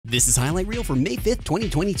This is Highlight Reel for May 5th,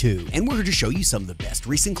 2022, and we're here to show you some of the best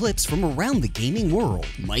recent clips from around the gaming world.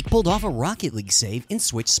 Mike pulled off a Rocket League save in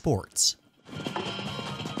Switch Sports.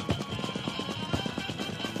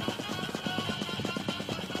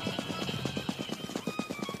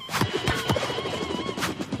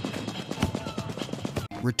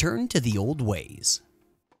 Return to the old ways.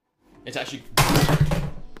 It's actually... 2-5.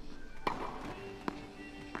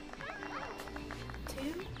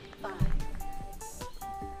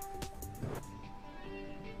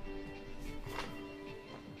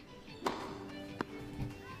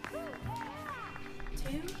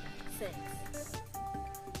 2-6.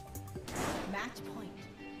 Match point.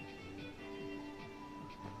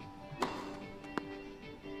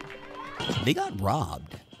 They got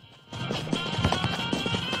robbed.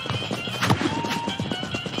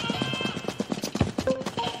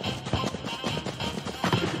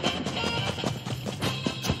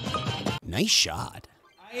 Nice shot.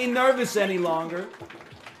 I ain't nervous any longer.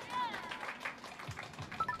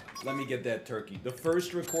 Let me get that turkey. The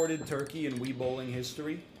first recorded turkey in Wii Bowling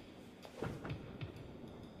history.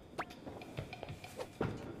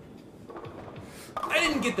 I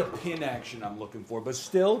didn't get the pin action I'm looking for, but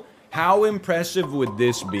still, how impressive would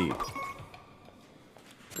this be?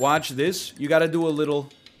 Watch this. You gotta do a little...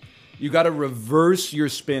 You gotta reverse your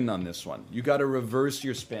spin on this one. You gotta reverse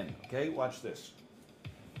your spin, okay? Watch this.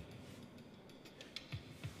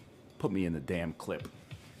 Put me in the damn clip.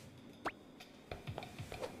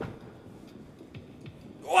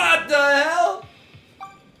 What the hell?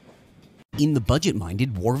 In the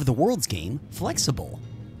budget-minded War of the Worlds game, Flexible.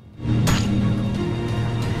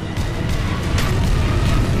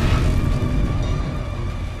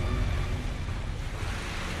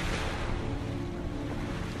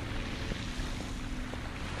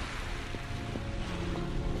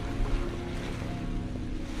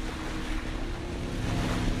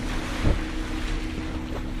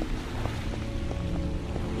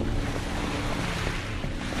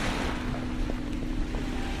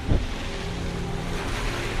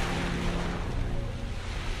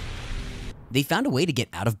 They found a way to get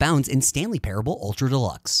out of bounds in Stanley Parable Ultra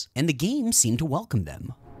Deluxe, and the game seemed to welcome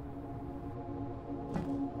them.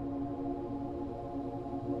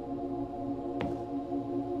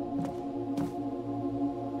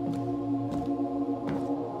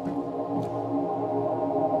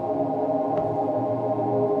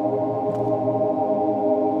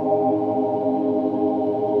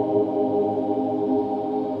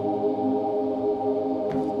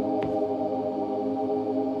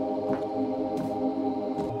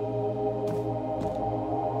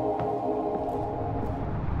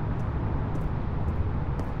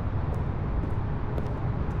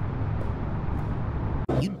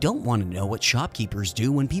 You don't want to know what shopkeepers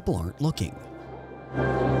do when people aren't looking.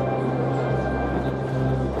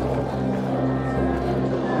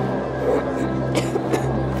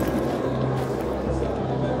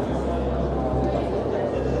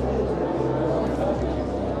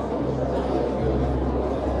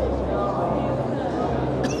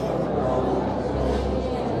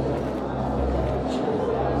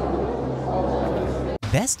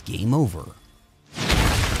 Best game over.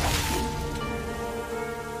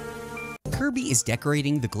 Kirby is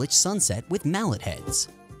decorating the glitched sunset with mallet heads.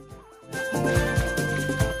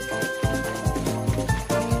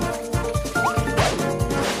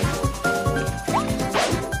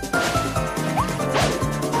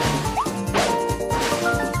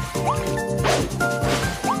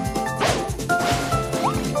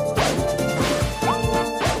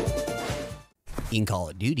 In Call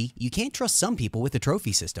of Duty, you can't trust some people with the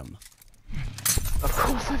trophy system. Of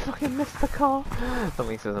course I fucking missed the car. That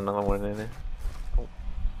means there's another one in there. Oh.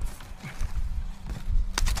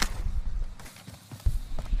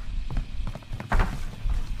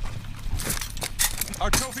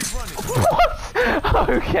 Our trophy's running. What?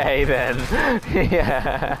 Okay then.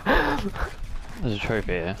 Yeah. There's a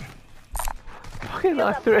trophy here. Fucking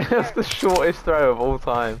I threw it. That's the shortest throw of all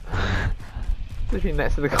time. Literally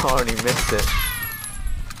next to the car and he missed it.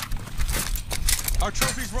 Our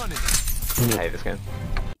trophy's running. I hate this game.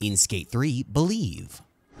 In Skate 3, Believe.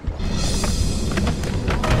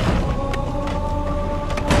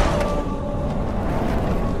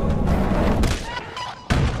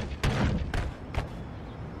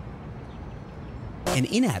 An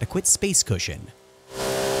inadequate space cushion.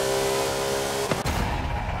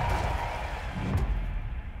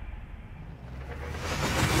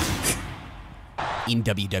 In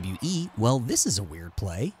WWE, well, this is a weird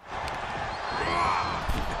play.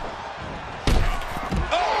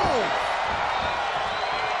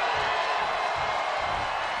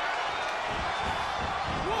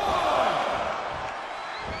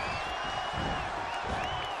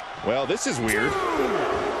 Well, this is weird.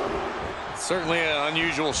 Certainly an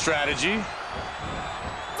unusual strategy.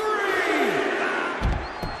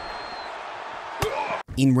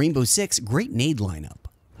 In Rainbow Six, great nade lineup.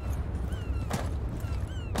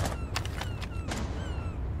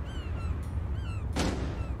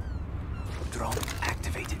 Drone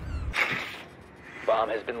activated. Bomb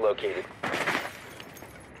has been located.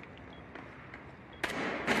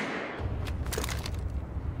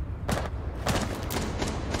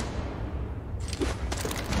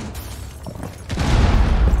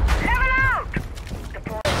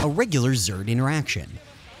 A regular Zerd interaction.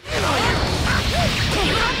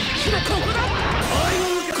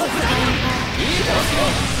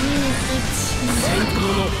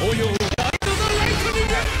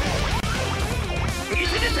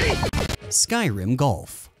 Skyrim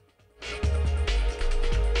Golf.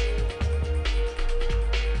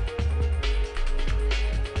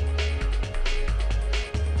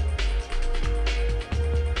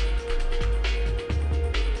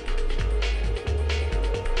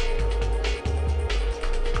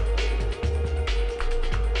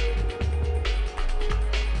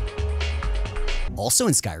 Also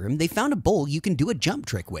in Skyrim, they found a bowl you can do a jump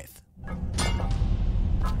trick with.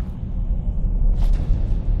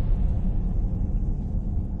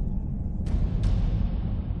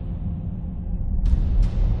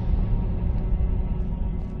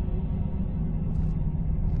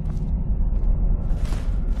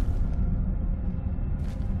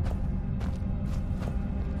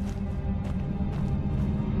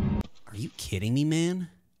 Are you kidding me, man?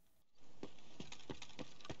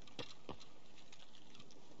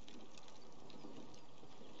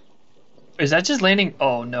 Is that just landing?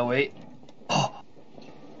 Oh, no, wait. Oh.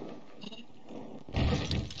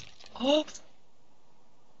 Oh.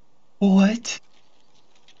 What?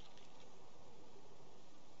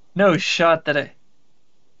 No shot that I...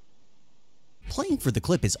 Playing for the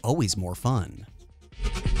clip is always more fun.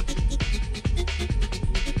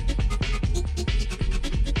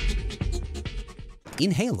 In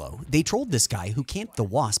Halo, they trolled this guy who camped the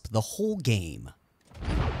Wasp the whole game.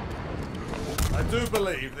 I do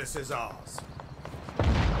believe this is ours.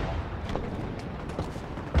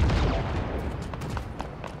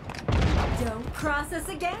 Don't cross us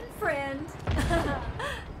again, friend.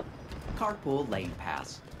 Carpool lane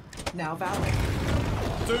pass. Now valid.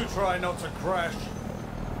 Do try not to crash.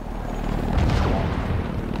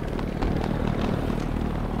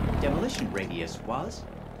 Demolition radius was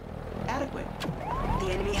adequate.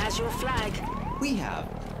 The enemy has your flag. We have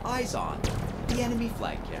eyes on the enemy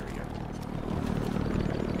flag carrier.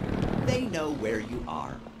 They know where you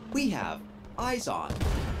are. We have eyes on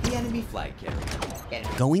the enemy flag carrier.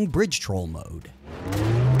 Going bridge troll mode. The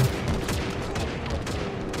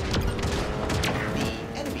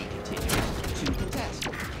enemy continues to contest.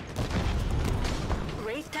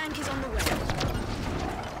 Wraith tank is on the way.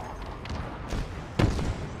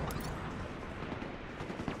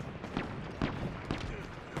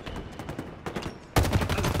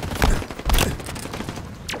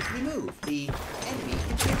 Remove the enemy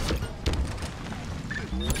contention.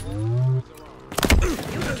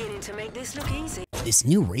 You're beginning to make this look easy. This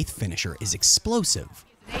new Wraith finisher is explosive.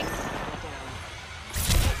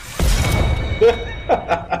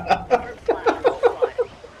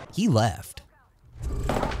 He left. Give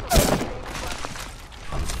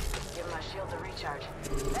my shield a recharge.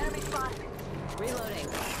 Enemy spotted. Reloading.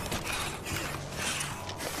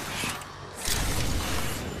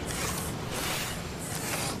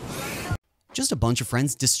 Just a bunch of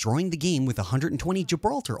friends destroying the game with 120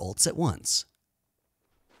 Gibraltar ults at once.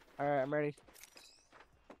 Alright, I'm ready.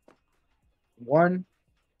 1,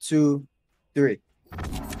 2, 3.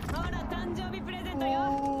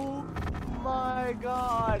 Oh my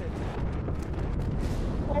god!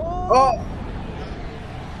 Oh!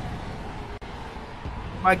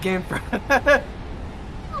 My game friend.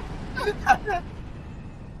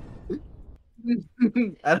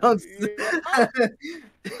 I don't.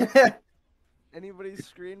 Anybody's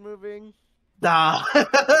screen moving? Nah.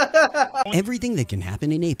 Everything that can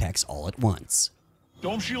happen in Apex all at once.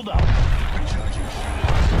 Dome shield out.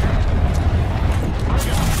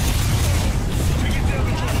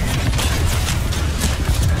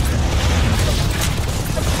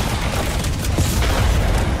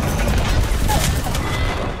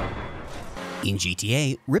 In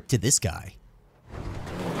GTA, rip to this guy.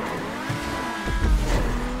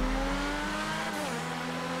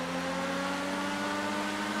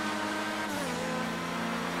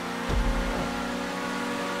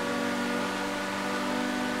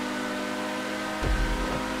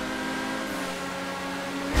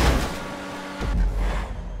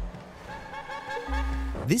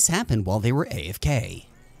 This happened while they were AFK.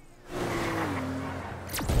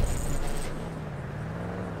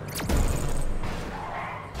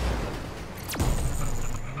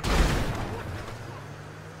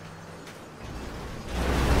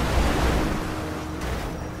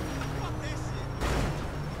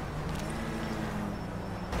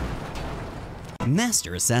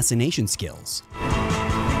 Master assassination skills.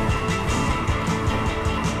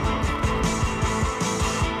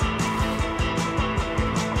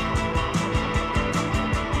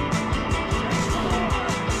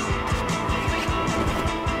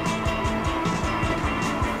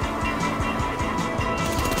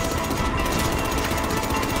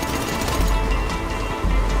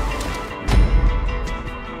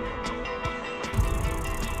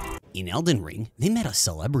 In Elden Ring, they met a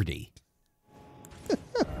celebrity.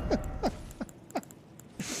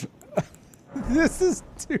 This is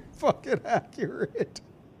too fucking accurate.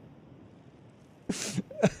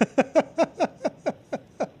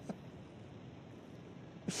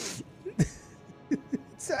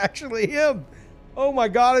 It's actually him. Oh my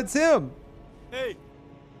god, it's him. Hey.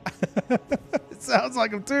 It sounds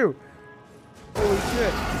like him too. Holy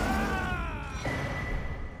shit.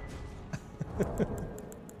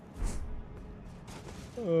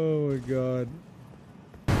 Oh my god.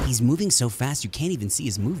 He's moving so fast you can't even see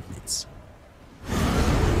his movements.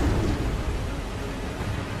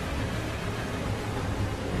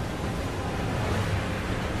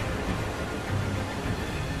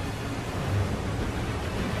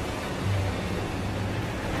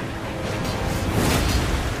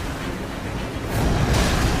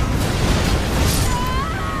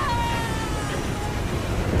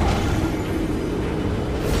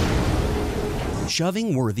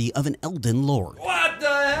 Shoving worthy of an Elden Lord. What the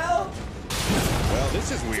hell? Well,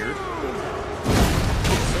 this is weird.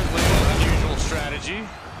 Certainly an unusual strategy.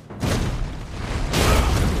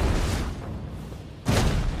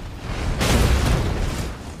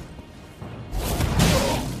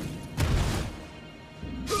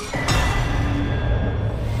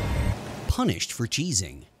 Punished for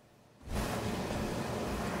cheesing.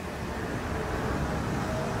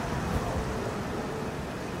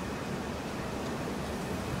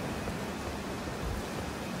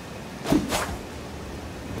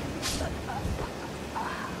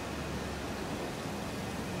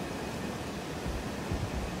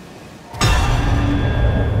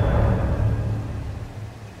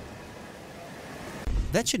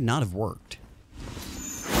 That should not have worked.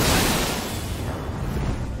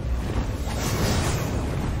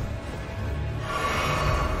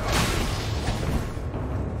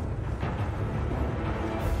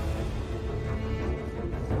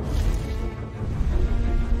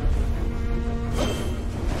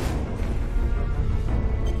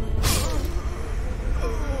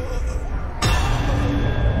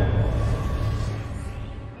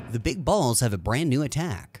 The big balls have a brand new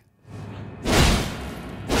attack.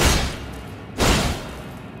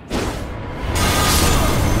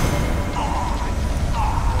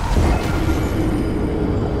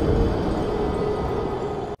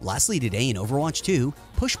 Lastly today in Overwatch 2,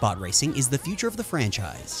 pushbot racing is the future of the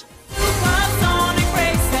franchise.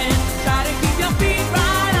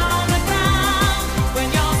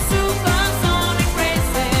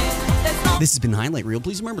 This has been Highlight Reel.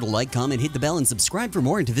 Please remember to like, comment, hit the bell, and subscribe for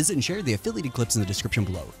more, and to visit and share the affiliated clips in the description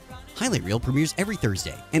below. Highlight Reel premieres every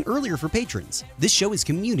Thursday, and earlier for patrons. This show is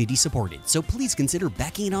community supported, so please consider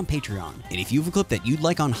backing it on Patreon. And if you have a clip that you'd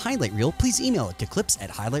like on Highlight Reel, please email it to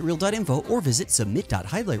clips@highlightreel.info or visit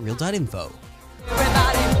submit.highlightreel.info.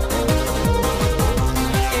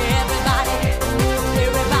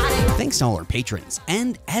 Thanks to all our patrons,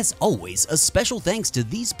 and as always, a special thanks to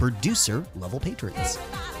these producer-level patrons.